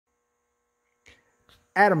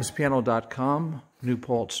AdamsPiano.com, New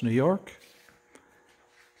Paltz, New York.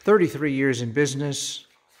 33 years in business,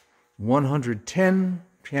 110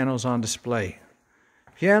 pianos on display.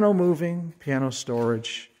 Piano moving, piano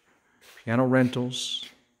storage, piano rentals,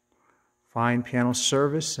 fine piano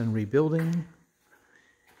service and rebuilding,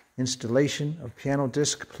 installation of piano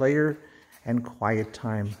disc player and quiet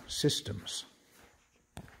time systems.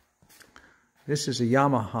 This is a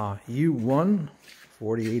Yamaha U1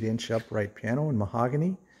 48-inch upright piano in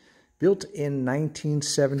mahogany, built in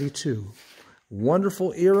 1972.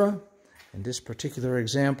 Wonderful era, and this particular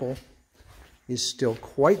example is still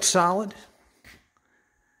quite solid,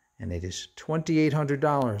 and it is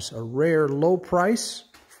 $2,800, a rare low price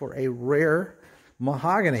for a rare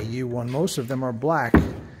mahogany U1. Most of them are black.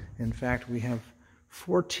 In fact, we have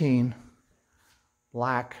 14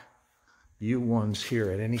 black U1s here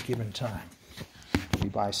at any given time. We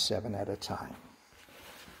buy 7 at a time.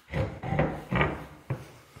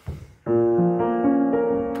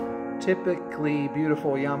 Typically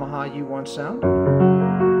beautiful Yamaha U1 sound.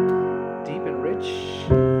 Deep and rich.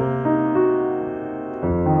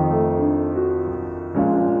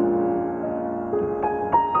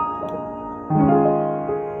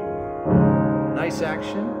 Nice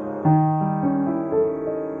action.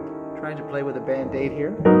 Trying to play with a Band-Aid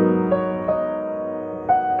here.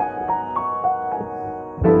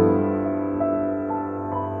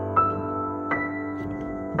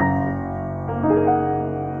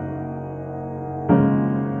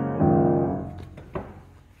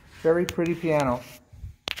 Very pretty piano,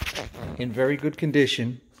 in very good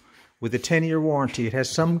condition, with a 10-year warranty. It has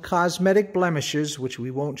some cosmetic blemishes, which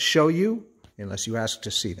we won't show you unless you ask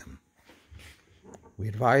to see them. We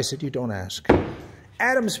advise that you don't ask.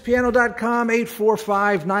 AdamsPiano.com,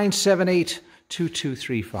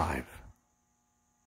 845-978-2235.